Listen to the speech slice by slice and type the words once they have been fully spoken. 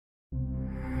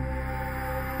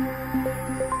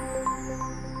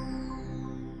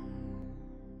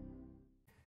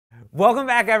Welcome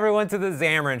back, everyone, to the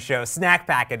Xamarin Show, Snack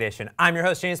Pack Edition. I'm your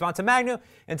host, James Montemagno,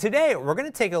 and today we're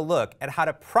going to take a look at how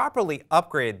to properly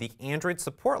upgrade the Android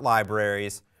support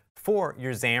libraries for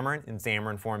your Xamarin and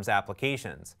Xamarin.Forms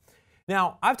applications.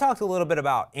 Now, I've talked a little bit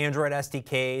about Android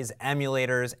SDKs,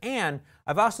 emulators, and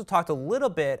I've also talked a little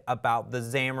bit about the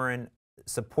Xamarin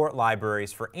support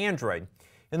libraries for Android.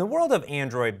 In the world of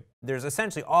Android, there's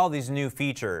essentially all these new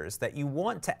features that you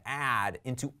want to add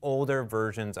into older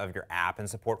versions of your app and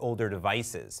support older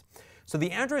devices. So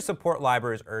the Android support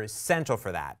libraries are essential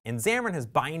for that, and Xamarin has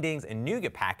bindings and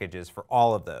NuGet packages for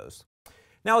all of those.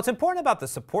 Now, what's important about the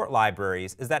support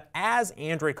libraries is that as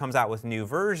Android comes out with new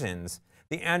versions,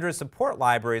 the Android support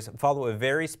libraries follow a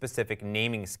very specific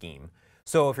naming scheme.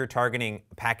 So if you're targeting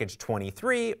package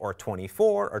 23 or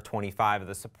 24 or 25 of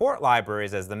the support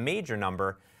libraries as the major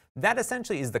number, that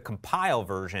essentially is the compile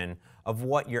version of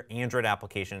what your Android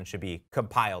application should be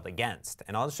compiled against.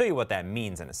 And I'll show you what that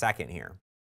means in a second here.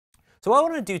 So what I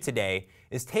want to do today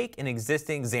is take an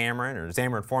existing Xamarin or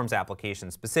Xamarin.Forms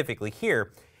application specifically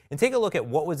here and take a look at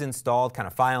what was installed, kind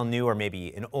of file new or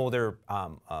maybe an older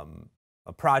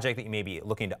a project that you may be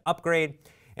looking to upgrade,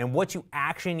 and what you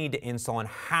actually need to install and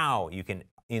how you can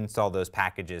install those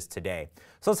packages today.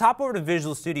 So let's hop over to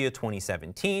Visual Studio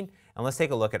 2017 and let's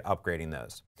take a look at upgrading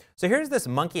those. So here's this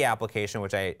monkey application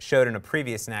which I showed in a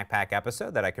previous Snack Pack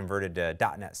episode that I converted to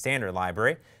 .NET Standard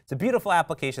Library. It's a beautiful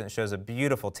application that shows a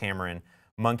beautiful Xamarin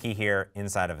monkey here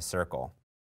inside of a circle.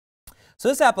 So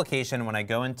this application, when I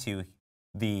go into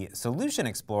the Solution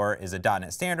Explorer, is a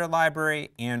 .NET Standard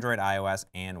Library, Android, iOS,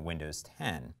 and Windows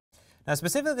 10. Now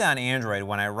specifically on Android,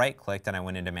 when I right-clicked and I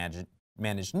went into Manage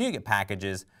NuGet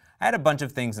Packages, I had a bunch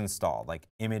of things installed, like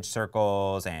image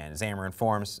circles and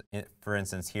Xamarin.Forms, for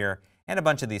instance here, and a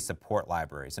bunch of these support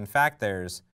libraries. In fact,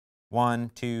 there's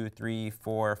 1, 2, 3,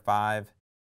 4, 5,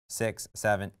 6,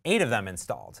 7, 8 of them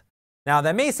installed. Now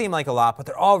that may seem like a lot, but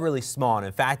they're all really small, and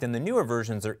in fact, in the newer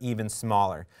versions, they're even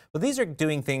smaller. But these are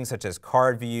doing things such as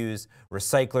card views,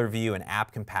 recycler view, and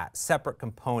app compat, separate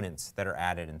components that are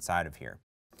added inside of here.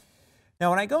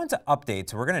 Now, when I go into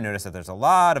updates, we're going to notice that there's a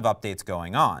lot of updates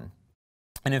going on.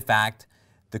 And in fact,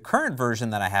 the current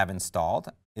version that I have installed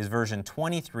is version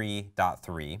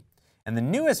 23.3, and the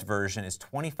newest version is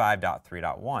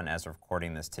 25.3.1 as of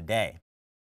recording this today.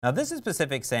 Now, this is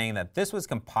specific saying that this was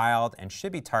compiled and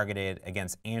should be targeted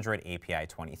against Android API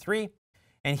 23,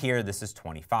 and here this is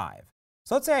 25.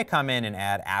 So let's say I come in and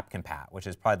add app compat, which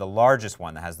is probably the largest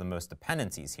one that has the most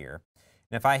dependencies here.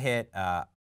 And if I hit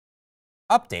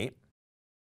update,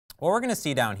 what we're going to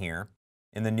see down here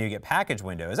in the NuGet package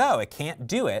window is, oh, it can't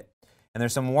do it. And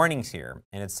there's some warnings here.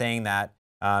 And it's saying that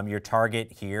your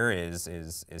target here is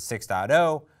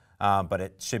 6.0, but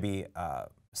it should be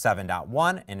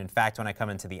 7.1. And in fact, when I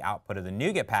come into the output of the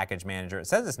NuGet package manager, it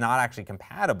says it's not actually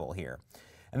compatible here.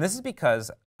 And this is because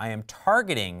I am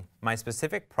targeting my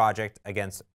specific project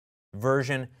against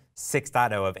version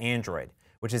 6.0 of Android,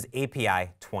 which is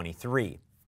API 23.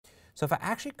 So if I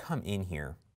actually come in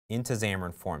here into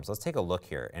Xamarin.Forms, let's take a look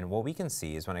here. And what we can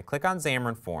see is when I click on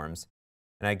Xamarin.Forms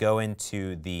and I go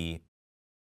into the,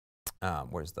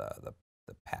 where's the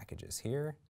packages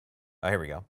here? Oh, here we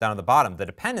go. Down at the bottom, the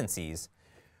dependencies,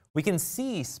 we can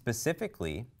see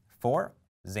specifically for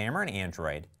Xamarin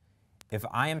Android, if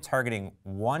I am targeting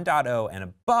 1.0 and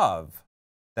above,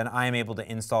 then I am able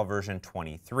to install version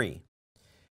 23.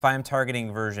 If I am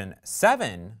targeting version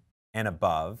 7 and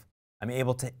above, I'm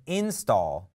able to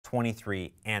install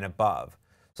 23 and above.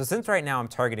 So since right now I'm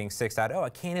targeting 6.0, I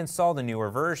can't install the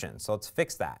newer version. So let's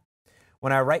fix that.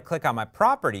 When I right-click on my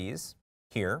properties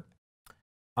here,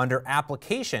 under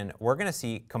application, we're going to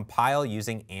see compile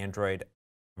using Android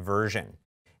version.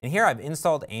 And here I've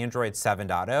installed Android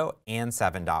 7.0 and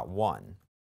 7.1.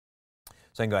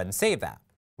 So I can go ahead and save that.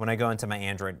 When I go into my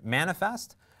Android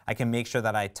manifest, I can make sure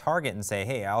that I target and say,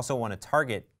 hey, I also want to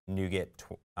target NuGet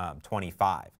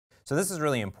 25. So this is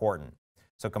really important.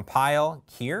 So compile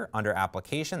here under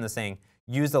application, this saying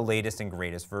use the latest and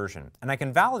greatest version. And I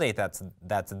can validate that's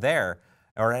there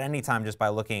or at any time just by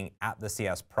looking at the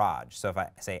CS proj. So if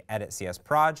I say edit CS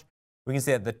proj, we can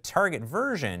see that the target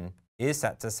version is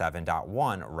set to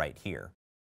 7.1 right here.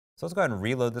 So let's go ahead and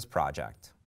reload this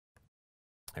project.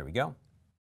 There we go.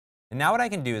 And now what I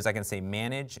can do is I can say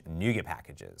manage NuGet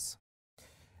packages.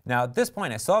 Now at this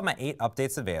point, I still have my 8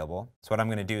 updates available. So what I'm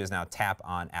going to do is now tap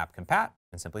on app compat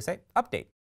and simply say update.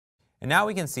 And now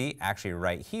we can see actually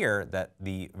right here that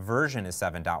the version is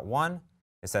 7.1.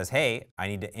 It says, hey, I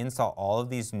need to install all of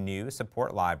these new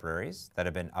support libraries that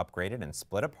have been upgraded and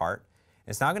split apart.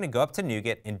 It's now going to go up to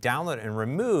NuGet and download and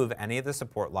remove any of the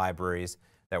support libraries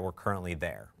that were currently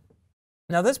there.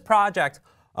 Now this process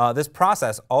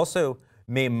also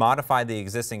may modify the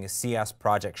existing CS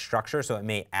project structure, so it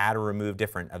may add or remove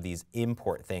different of these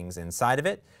import things inside of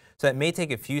it. So it may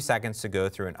take a few seconds to go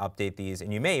through and update these,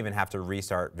 and you may even have to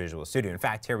restart Visual Studio. In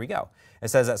fact, here we go. It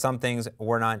says that some things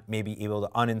we're not maybe able to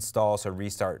uninstall, so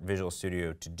restart Visual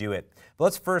Studio to do it. But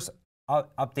let's first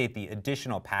update the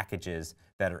additional packages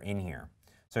that are in here.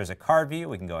 So there's a card view.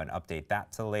 We can go ahead and update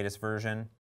that to the latest version.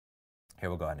 Here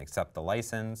we'll go ahead and accept the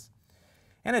license.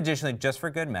 And additionally, just for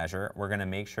good measure, we're going to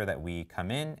make sure that we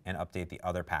come in and update the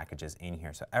other packages in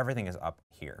here. So everything is up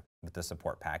here with the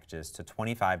support packages to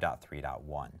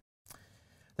 25.3.1.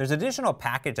 There's an additional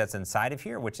package that's inside of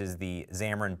here, which is the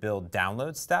Xamarin Build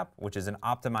download step, which is an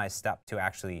optimized step to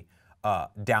actually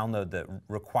download the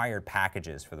required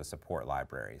packages for the support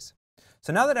libraries.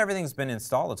 So now that everything's been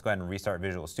installed, let's go ahead and restart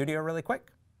Visual Studio really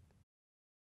quick.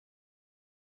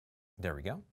 There we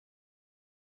go.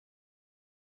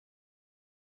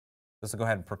 This will go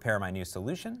ahead and prepare my new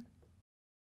solution.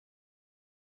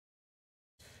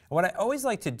 What I always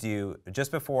like to do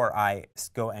just before I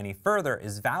go any further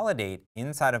is validate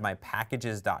inside of my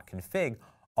packages.config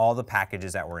all the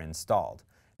packages that were installed.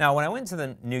 Now, when I went to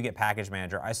the NuGet package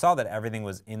manager, I saw that everything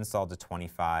was installed to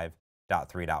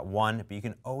 25.3.1, but you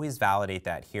can always validate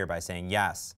that here by saying,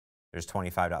 yes, there's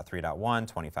 25.3.1,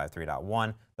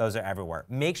 25.3.1, those are everywhere.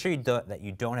 Make sure that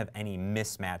you don't have any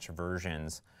mismatched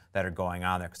versions that are going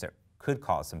on there, because it could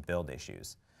cause some build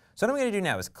issues. So what I'm going to do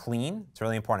now is clean. It's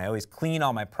really important. I always clean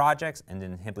all my projects and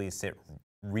then simply hit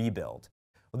rebuild.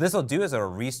 What this will do is it'll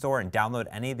restore and download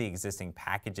any of the existing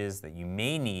packages that you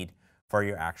may need for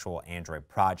your actual Android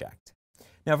project.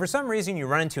 Now, if for some reason you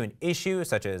run into an issue,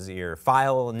 such as your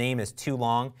file name is too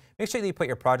long, make sure that you put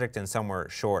your project in somewhere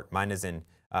short. Mine is in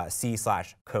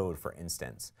C/code, for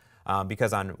instance.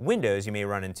 Because on Windows, you may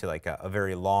run into like a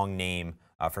very long name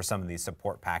for some of these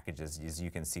support packages. As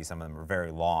you can see, some of them are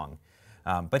very long.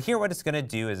 But here what it's going to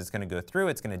do is it's going to go through,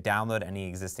 it's going to download any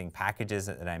existing packages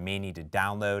that I may need to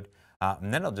download,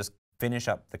 and then it'll just finish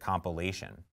up the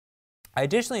compilation. I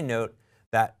additionally note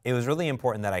that it was really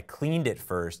important that I cleaned it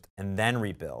first and then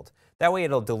rebuild. That way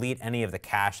it'll delete any of the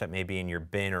cache that may be in your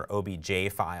bin or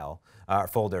OBJ file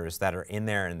folders that are in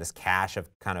there in this cache of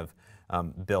kind of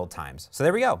build times. So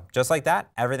there we go. Just like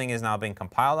that, everything is now being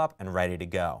compiled up and ready to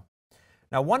go.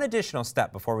 Now, one additional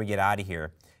step before we get out of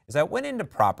here is I went into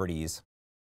Properties,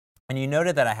 and you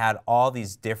noted that I had all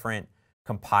these different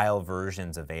compile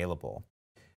versions available.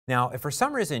 Now, if for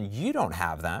some reason you don't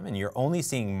have them and you're only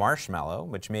seeing Marshmallow,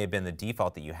 which may have been the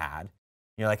default that you had,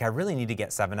 you're like, I really need to get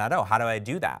 7.0. How do I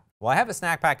do that? Well, I have a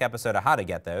Snack Pack episode of how to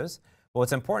get those. But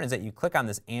what's important is that you click on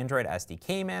this Android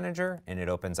SDK Manager, and it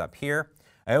opens up here.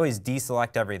 I always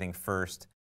deselect everything first.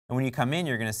 And when you come in,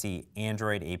 you're going to see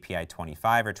Android API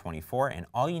 25 or 24, and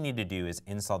all you need to do is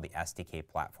install the SDK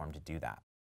platform to do that.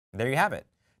 There you have it.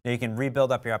 Now you can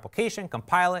rebuild up your application,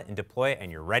 compile it, and deploy it,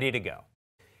 and you're ready to go.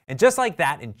 And just like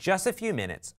that, in just a few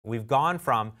minutes, we've gone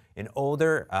from an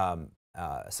older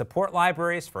support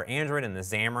libraries for Android and the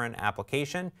Xamarin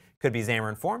application. Could be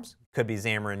Xamarin.Forms, could be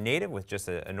Xamarin Native with just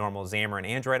a normal Xamarin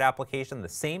Android application. The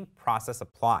same process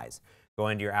applies. Go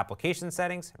into your application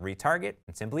settings, retarget,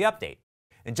 and simply update.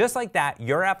 And just like that,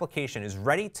 your application is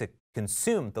ready to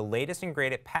consume the latest and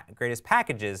greatest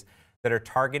packages that are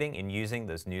targeting and using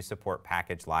those new support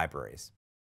package libraries.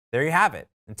 There you have it.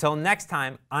 Until next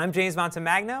time, I'm James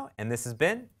Montemagno, and this has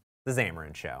been The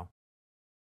Xamarin Show.